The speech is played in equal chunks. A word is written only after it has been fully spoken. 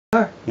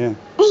Yeah.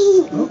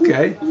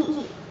 Okay.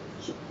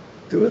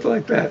 Do it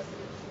like that.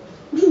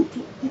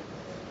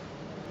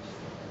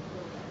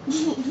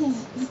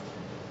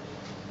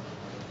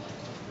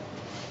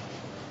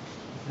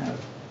 Now,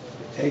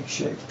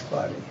 egg-shaped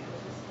body.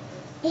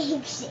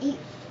 Egg-shaped.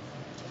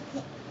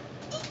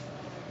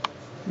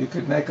 You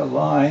could make a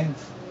line.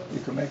 You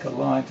could make a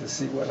line to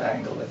see what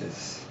angle it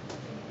is.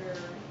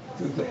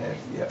 Do the head.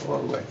 Yeah,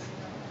 all the way.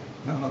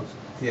 No,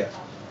 yeah.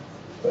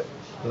 But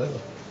a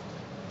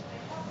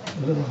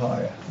little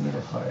higher, a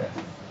little higher.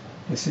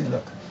 You see,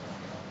 look.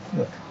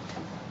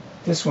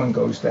 This one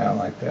goes down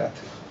like that,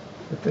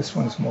 but this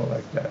one's more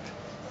like that.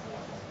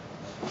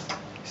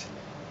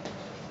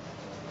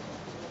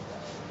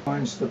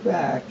 Finds the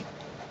back.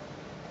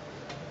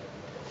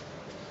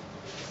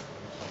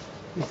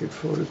 You could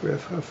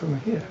photograph her from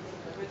here.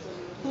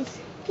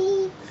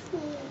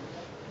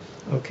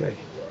 Okay,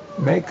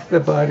 make the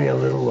body a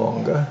little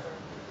longer.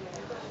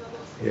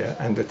 Yeah,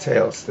 and the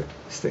tail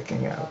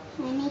sticking out.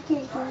 I make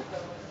her go.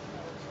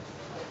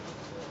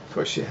 Of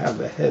course, you have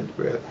the head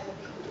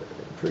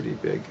pretty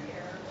big.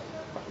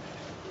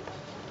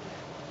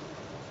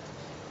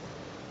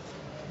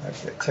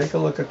 Okay, take a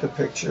look at the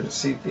picture and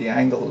see the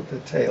angle of the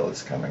tail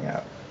is coming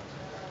out.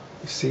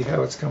 You see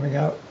how it's coming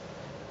out?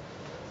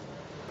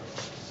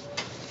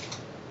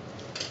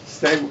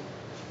 Stay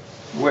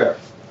where?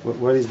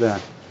 What is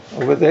that?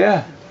 Over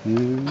there?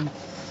 Mm.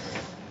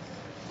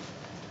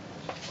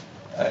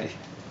 Hey.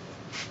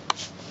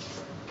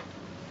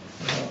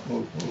 No,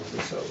 move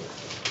this over.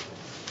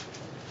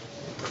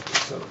 Move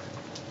this over.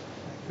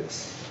 Like this.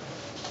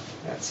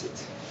 That's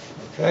it.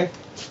 Okay?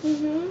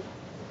 Mm-hmm.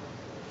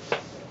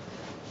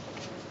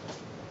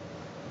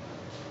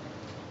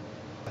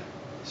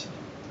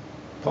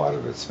 Part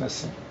of it's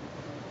missing.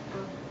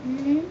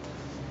 Mm-hmm.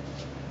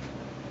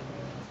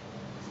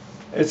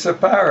 It's a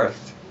parrot.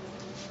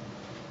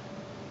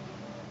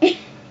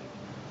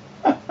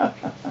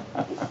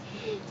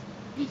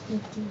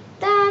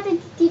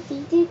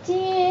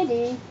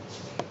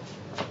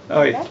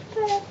 Oh, yeah.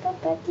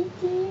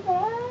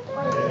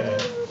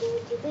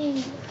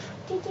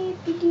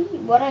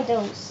 What are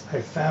those?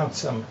 I found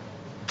some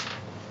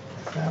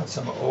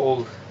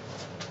old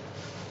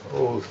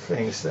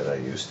things that I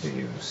used to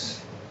use.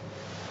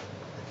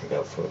 I think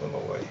I'll throw them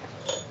away.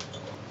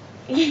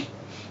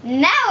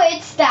 Now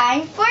it's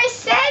time for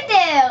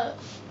Seder.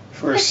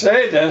 For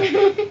Seder?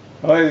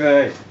 Oy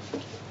vey.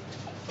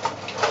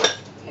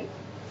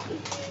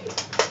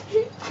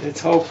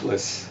 It's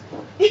hopeless.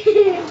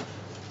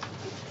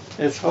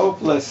 It's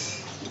hopeless.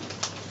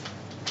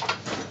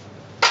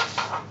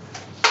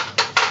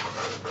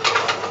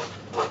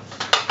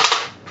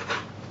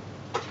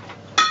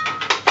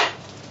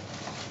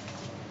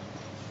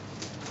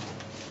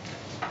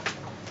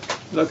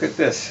 Look at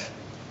this.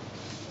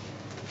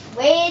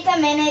 Wait a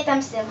minute,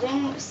 I'm still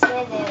doing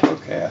Seder.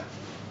 Okay.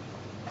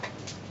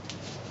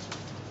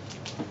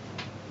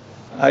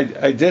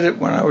 I did it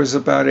when I was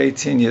about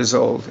 18 years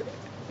old,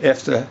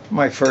 after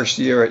my first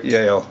year at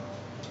Yale.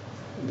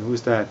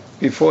 Who's that?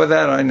 Before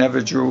that, I never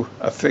drew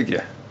a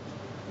figure.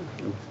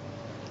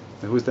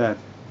 Who's that?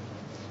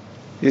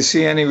 You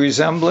see any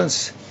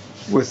resemblance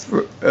with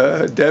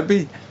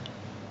Debbie?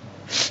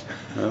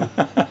 No.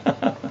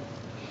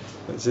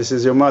 This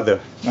is your mother.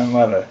 My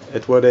mother.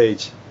 At what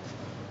age?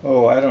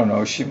 Oh, I don't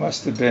know. She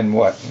must have been,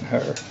 what, in her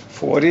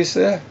 40s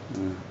there?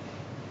 Mm.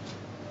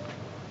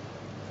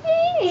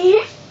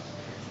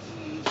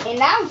 And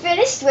now I'm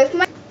finished with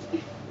my...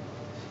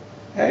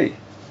 Hey.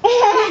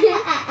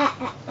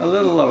 A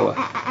little lower.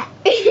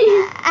 That's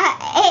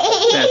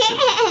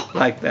it.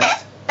 Like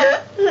that.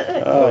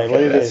 Oh, Okay,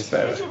 what that's is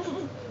better.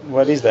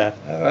 What is that?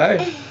 All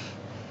right.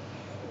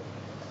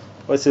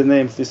 What's the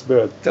name of this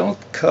bird? Don't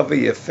cover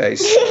your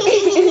face.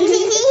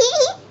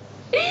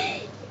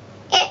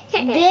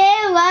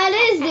 There, what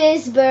is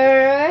this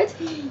bird?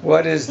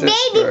 What is this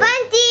Baby bird?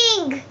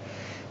 bunting!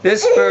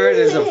 This bird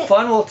is a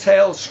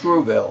funnel-tailed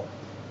screwbill.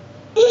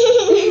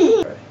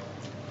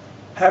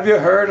 Have you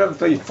heard of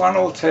the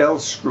funnel-tailed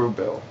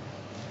screwbill?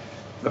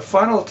 The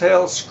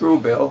funnel-tailed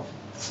screwbill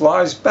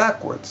flies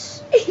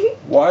backwards.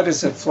 Why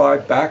does it fly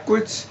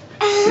backwards?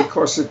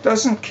 Because it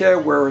doesn't care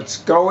where it's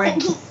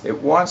going. It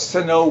wants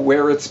to know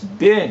where it's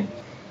been.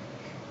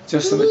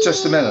 Just a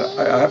minute.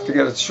 I have to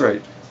get it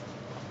straight.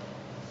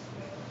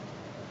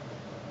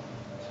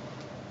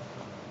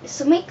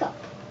 So makeup.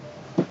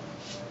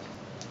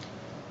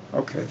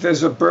 Okay,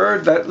 there's a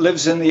bird that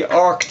lives in the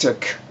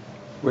Arctic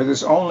where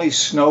there's only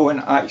snow and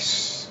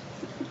ice.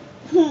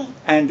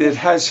 And it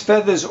has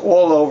feathers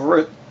all over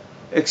it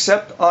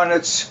except on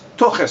its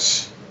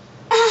tuchus.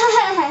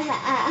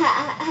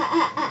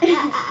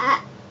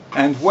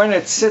 And when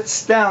it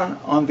sits down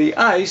on the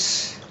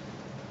ice,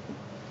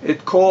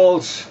 it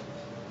calls,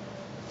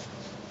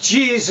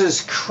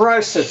 Jesus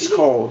Christ, it's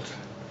cold.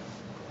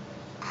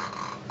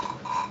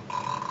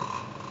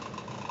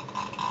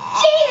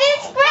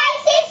 Jesus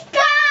Christ is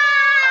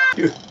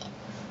cold!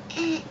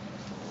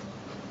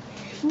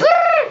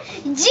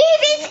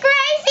 Jesus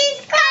Christ is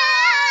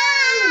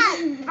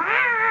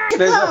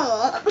cold!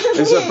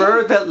 There's a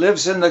bird that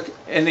lives in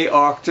the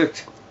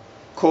Arctic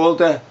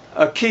called a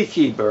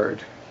kiki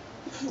bird.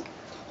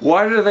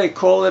 Why do they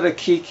call it a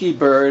kiki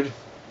bird?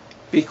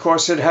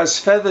 Because it has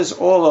feathers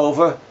all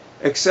over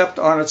except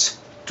on its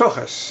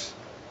tuchus.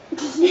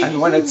 And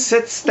when it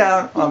sits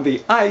down on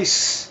the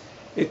ice,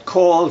 it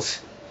calls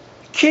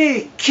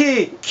ki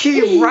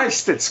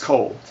rice that's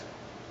cold.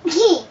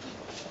 Rice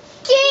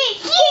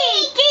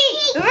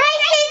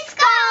is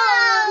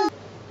cold.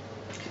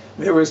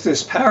 There was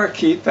this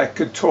parakeet that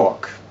could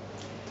talk.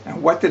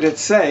 And what did it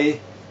say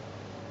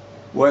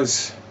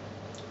was,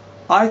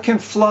 I can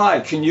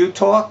fly, can you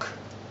talk?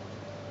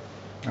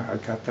 I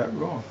got that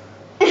wrong.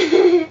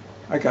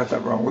 I got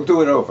that wrong. We'll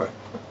do it over.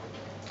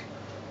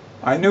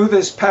 I knew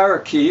this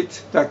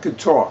parakeet that could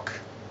talk.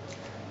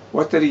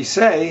 What did he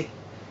say?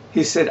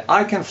 He said,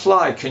 I can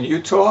fly, can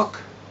you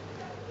talk?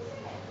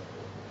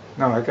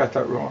 No, I got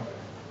that wrong.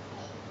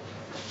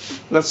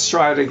 Let's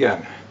try it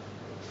again.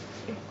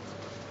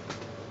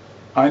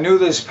 I knew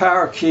this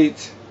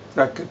parakeet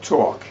that could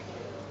talk.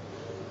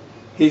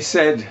 He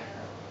said,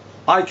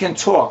 I can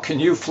talk, can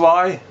you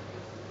fly?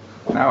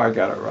 Now I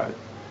got it right.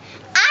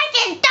 I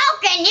can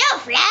talk and you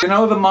fly. You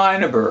know the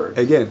myna bird?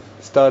 Again.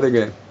 Start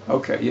again.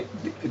 Okay,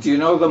 do you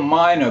know the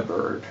myna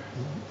bird?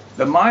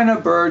 The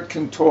myna bird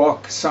can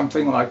talk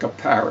something like a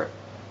parrot.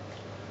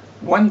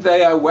 One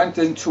day I went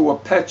into a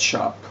pet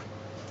shop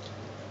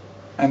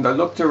and I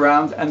looked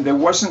around and there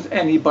wasn't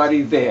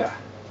anybody there.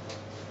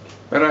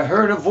 But I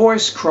heard a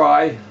voice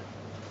cry,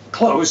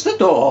 close the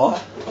door.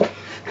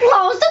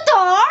 Close the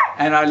door.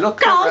 And I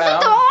looked Close around.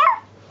 the door.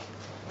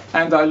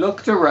 And I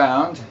looked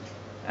around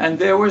and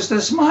there was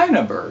this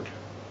myna bird.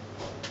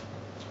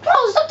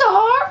 Close the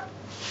door.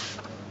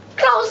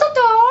 Close the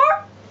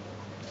door.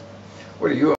 What are you?